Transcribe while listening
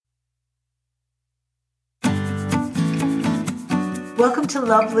Welcome to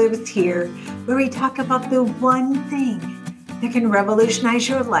Love Lives Here, where we talk about the one thing that can revolutionize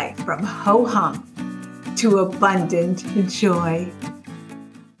your life from ho-hum to abundant joy.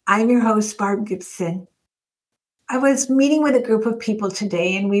 I'm your host, Barb Gibson. I was meeting with a group of people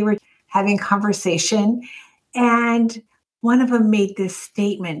today and we were having conversation, and one of them made this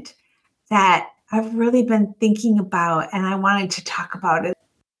statement that I've really been thinking about and I wanted to talk about it.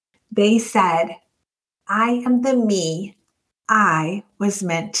 They said, "I am the me I was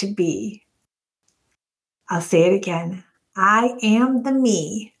meant to be." I'll say it again. I am the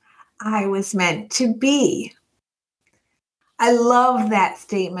me I was meant to be. I love that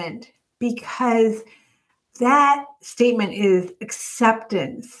statement because that statement is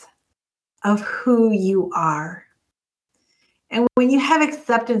acceptance of who you are. And when you have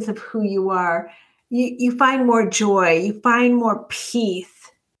acceptance of who you are, you find more joy, you find more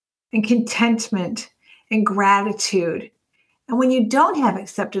peace and contentment and gratitude. And when you don't have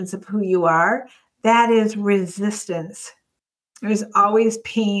acceptance of who you are, that is resistance. There's always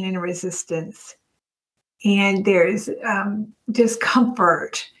pain and resistance. And there's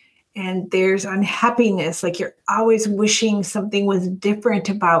discomfort. And there's unhappiness, like you're always wishing something was different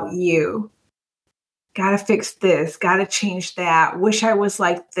about you. Got to fix this, got to change that. Wish I was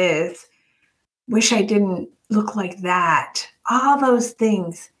like this. Wish I didn't look like that. All those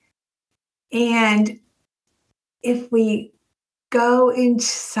things. And if we go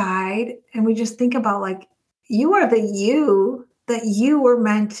inside and we just think about, like, you are the you that you were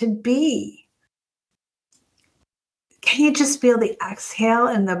meant to be. Can you just feel the exhale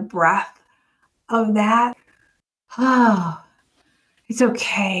and the breath of that? Oh, it's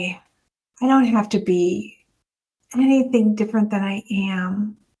okay. I don't have to be anything different than I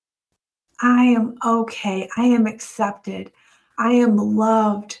am. I am okay. I am accepted. I am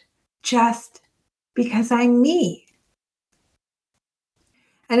loved just because I'm me.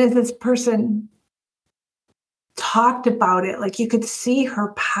 And as this person talked about it, like, you could see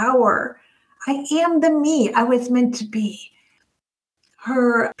her power. I am the me I was meant to be.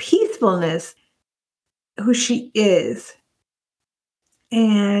 Her peacefulness, who she is.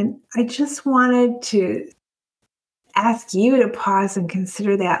 And I just wanted to ask you to pause and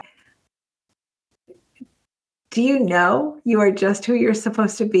consider that. Do you know you are just who you're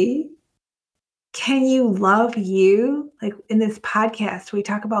supposed to be? Can you love you? Like, in this podcast, we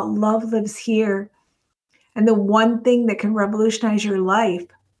talk about love lives here. And the one thing that can revolutionize your life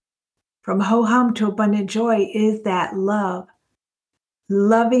from ho-hum to abundant joy is that love.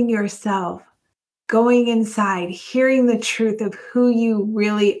 Loving yourself, going inside, hearing the truth of who you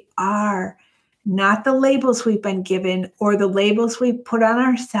really are, not the labels we've been given or the labels we put on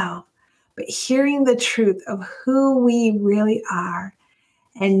ourselves, but hearing the truth of who we really are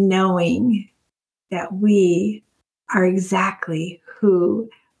and knowing that we are exactly who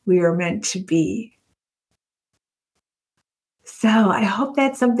we are meant to be. So I hope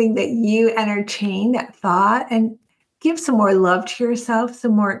that's something that you entertain, that thought, and give some more love to yourself,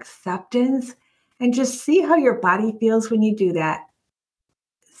 some more acceptance, and just see how your body feels when you do that.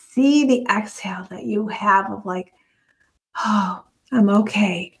 See the exhale that you have of, like, oh, I'm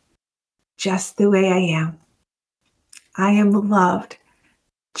okay, just the way I am. I am loved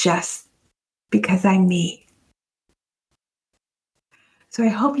just because I'm me. So I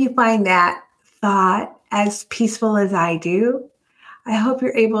hope you find that thought as peaceful as I do. I hope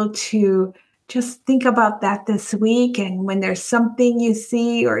you're able to just think about that this week. And when there's something you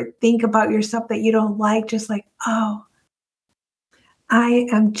see or think about yourself that you don't like, just like, oh, I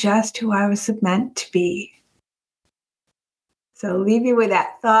am just who I was meant to be. So leave you with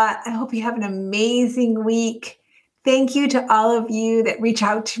that thought. I hope you have an amazing week. Thank you to all of you that reach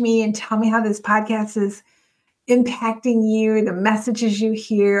out to me and tell me how this podcast is impacting you, the messages you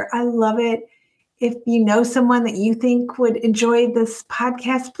hear. I love it. If you know someone that you think would enjoy this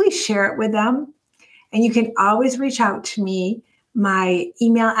podcast, please share it with them. And you can always reach out to me. My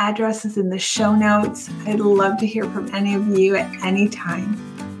email address is in the show notes. I'd love to hear from any of you at any time.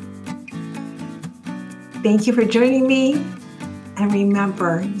 Thank you for joining me. And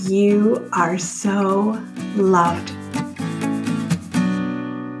remember, you are so loved.